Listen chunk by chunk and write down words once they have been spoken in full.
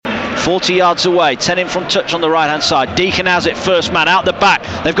40 yards away, 10 in from touch on the right hand side. Deacon has it, first man out the back.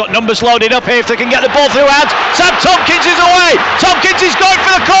 They've got numbers loaded up here if they can get the ball through hands. Sam Tompkins is away. Tompkins is going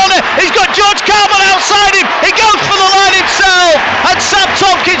for the corner. He's got George Carman outside him. He goes for the line himself, and Sam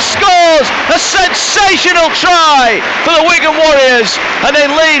Tompkins scores a sensational try for the Wigan Warriors, and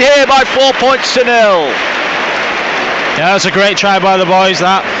they lead here by 4 points to 0. Yeah, that's a great try by the boys.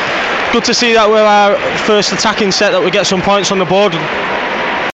 That good to see that with our first attacking set that we get some points on the board.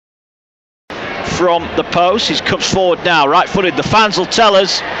 From the post, he comes forward now, right-footed. The fans will tell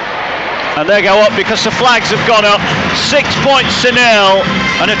us, and they go up because the flags have gone up. 6 points to 0,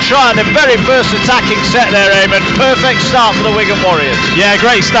 and a try in the very first attacking set there, Eamon. Perfect start for the Wigan Warriors. Yeah,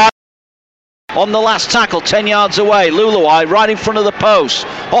 great start. On the last tackle, 10 yards away, Luluai right in front of the post.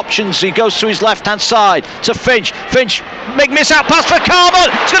 Options, he goes to his left-hand side to Finch. Finch, big miss-out pass for Carman.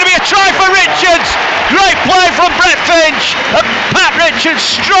 It's going to be a try for Richards. Great play from Brett Finch. And Pat Richards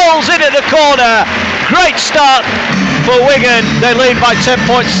strolls in at the corner. Great start for Wigan. They lead by 10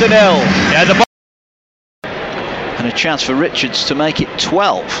 points to 0. Yeah, and a chance for Richards to make it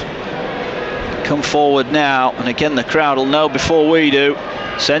 12. Come forward now, and again the crowd will know before we do.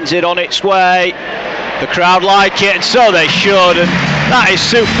 Sends it on its way. The crowd like it, and so they should. And that is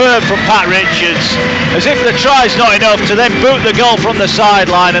superb from Pat Richards. As if the try's not enough to then boot the goal from the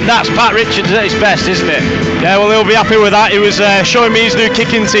sideline, and that's Pat Richards at his best, isn't it? Yeah, well, he'll be happy with that. He was showing me his new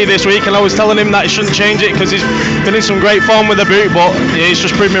kicking tee this week, and I was telling him that he shouldn't change it because he's been in some great form with the boot, but yeah, he's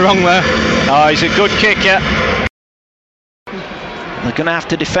just proved me wrong there. Oh, he's a good kicker. They're going to have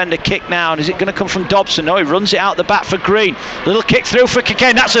to defend a kick now, and is it going to come from Dobson? No, he runs it out the back for Green. Little kick through for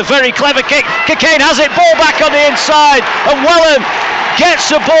Cockayne. That's a very clever kick. Cockayne has it, ball back on the inside, and Welham gets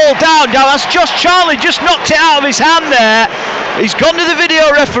the ball down. Now that's Josh Charlie, just knocked it out of his hand there. He's gone to the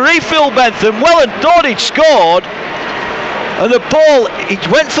video referee, Phil Bentham. Welham thought he'd scored, and the ball, he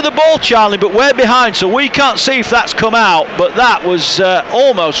went for the ball, Charlie, but we're behind, so we can't see if that's come out. But that was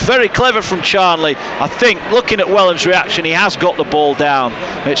almost very clever from Charlie. I think, looking at Welham's reaction, he has got the ball down.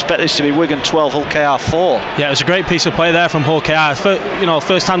 I expect this to be Wigan 12, Hull KR 4. Yeah, it was a great piece of play there from Hull KR.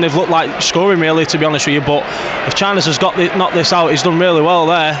 First time they've looked like scoring, really, to be honest with you. But if Chandler has knocked this out, he's done really well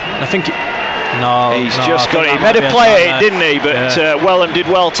there. I think he's just got it. He made a play at it, didn't he? But Welham did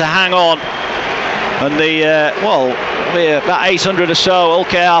well to hang on. And we're about 800 or so Hull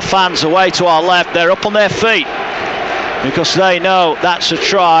KR fans away to our left. They're up on their feet because they know that's a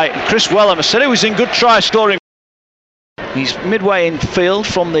try. And Chris Welham has said he was in good try scoring. He's midway in field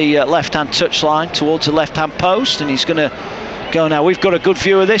from the left-hand touchline towards the left-hand post, and he's going to go now. We've got a good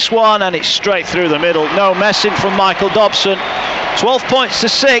view of this one, and it's straight through the middle. No messing from Michael Dobson. 12 points to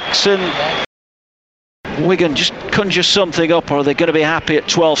 6, and Wigan just conjure something up, or are they going to be happy at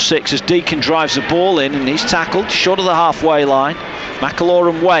 12-6 as Deacon drives the ball in, and he's tackled short of the halfway line.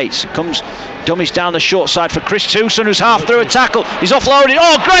 McElaurin waits, comes dummies down the short side for Chris Tewson, who's half through a tackle. He's offloaded.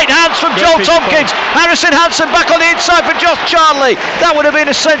 Oh, great hands from Joel Tompkins. Harrison Hansen back on the inside for Josh Charlie. That would have been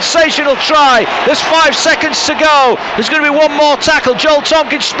a sensational try. There's 5 seconds to go. There's going to be one more tackle. Joel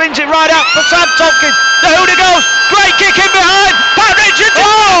Tompkins spins it right out for Sam Tompkins. The hooter goes. Great kick in behind. Pat Richards.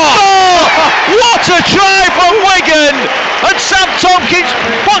 Oh! What a try from Wigan. And Sam Tompkins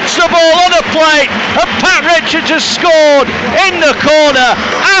puts the ball on a plate, and Pat Richards has scored in the corner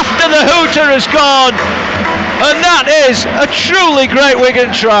after the hooter has gone. And that is a truly great Wigan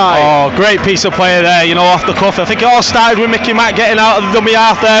try. Oh, great piece of play there, off the cuff. I think it all started with Mickey Mack getting out of the dummy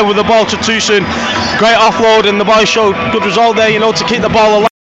half there with the ball to Tewson. Great offload, and the boys showed good result there, to keep the ball alive.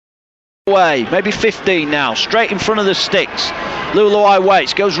 Away, maybe 15 now, straight in front of the sticks. Luluai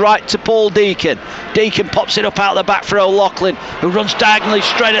waits, goes right to Paul Deacon. Deacon pops it up out the back for O'Loughlin, who runs diagonally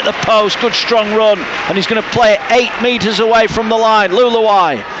straight at the post. Good strong run, and he's going to play it 8 metres away from the line.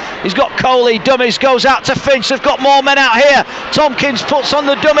 Luluai, he's got Coley, dummies, goes out to Finch. They've got more men out here. Tompkins puts on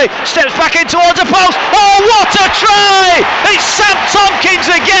the dummy, steps back in towards the post. Oh, what a try! It's Sam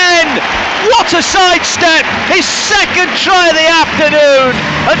Tompkins again. What a sidestep! His second try of the afternoon,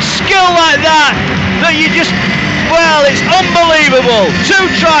 and skill like that you just, well, it's unbelievable.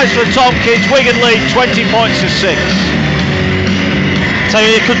 2 tries for Tompkins. Wigan lead 20 points to 6. So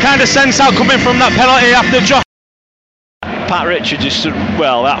you could kind of sense out coming from that penalty after Josh. Pat Richards is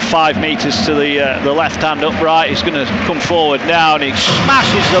about 5 metres to the left hand upright. He's going to come forward now, and he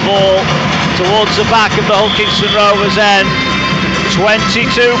smashes the ball towards the back of the Hull Kingston Rovers end. 22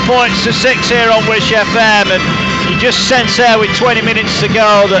 points to 6 here on Wish FM, and you just sense there with 20 minutes to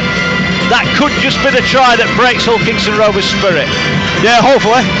go that could just be the try that breaks Hull Kingston Rovers' spirit. Yeah,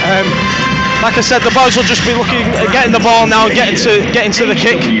 hopefully. Like I said, the boys will just be looking at getting the ball now and getting to the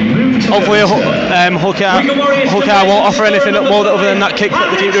kick. hopefully Hooker won't offer anything more other than that kick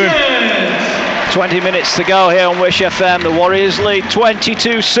that they keep doing. 20 minutes to go here on Wish FM. The Warriors lead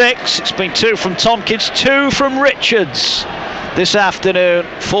 22-6. It's been 2 from Tompkins, 2 from Richards this afternoon.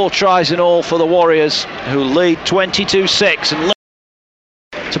 4 tries in all for the Warriors, who lead 22-6. And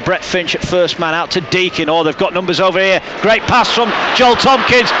to Brett Finch at first man, out to Deakin. Oh, they've got numbers over here. Great pass from Joel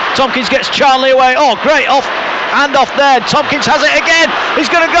Tompkins. Tompkins gets Charnley away. Oh, great off there. Tompkins has it again. He's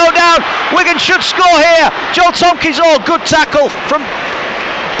going to go down. Wigan should score here. Joel Tompkins. Oh, good tackle from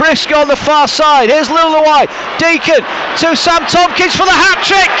Briscoe on the far side. Here's Luluwai. Deakin to Sam Tompkins for the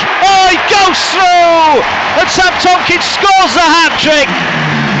hat-trick. Oh, he goes through! And Sam Tompkins scores the hat-trick.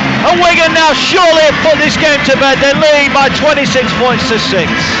 And Wigan now surely have put this game to bed. They lead by 26 points to 6.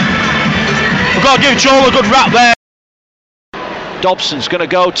 We've got to give Joel a good rap there. Dobson's going to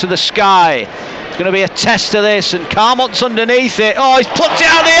go to the sky. It's going to be a test of this, and Carmont's underneath it. Oh, he's plucked it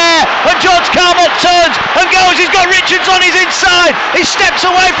out of the air, and George Carmont turns and goes. He's got Richards on his inside. He steps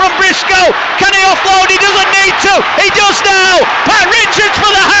away from Briscoe. Can he offload? He doesn't need to. He does now. Pat Richards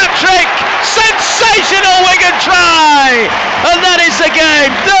for the hat-trick. Sensational Wigan try. And that is the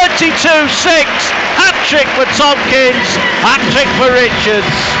game. 32-6. Hat-trick for Tompkins. Hat-trick for Richards.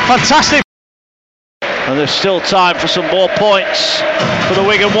 Fantastic. And there's still time for some more points for the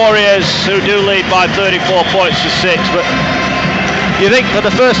Wigan Warriors, who do lead by 34 points to 6. But you think for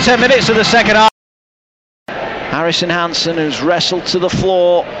the first 10 minutes of the second half, Harrison Hansen, who's wrestled to the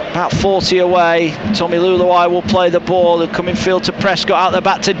floor, about 40 away. Tommy Luluwai will play the ball. They'll come in field to Prescott, out the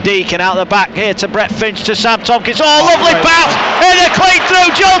back to Deakin, out the back here to Brett Finch, to Sam Tompkins. Oh, lovely bounce! And they're clean through.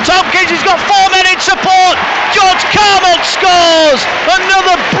 Joel Tompkins, he's got 4 men in support. George Carmont scores!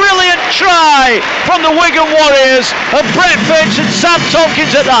 Another brilliant try from the Wigan Warriors. And Brett Finch and Sam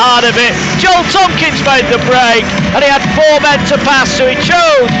Tompkins at the heart of it. Joel Tompkins made the break, and he had 4 men to pass, so he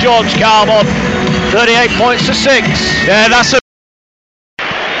chose George Carmont. 38 points to 6. Yeah, that's a...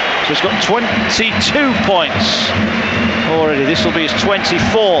 So he's got 22 points already. This will be his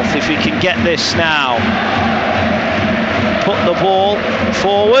 24th if he can get this now. Put the ball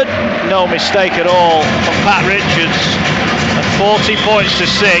forward. No mistake at all from Pat Richards. And 40 points to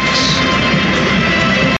 6.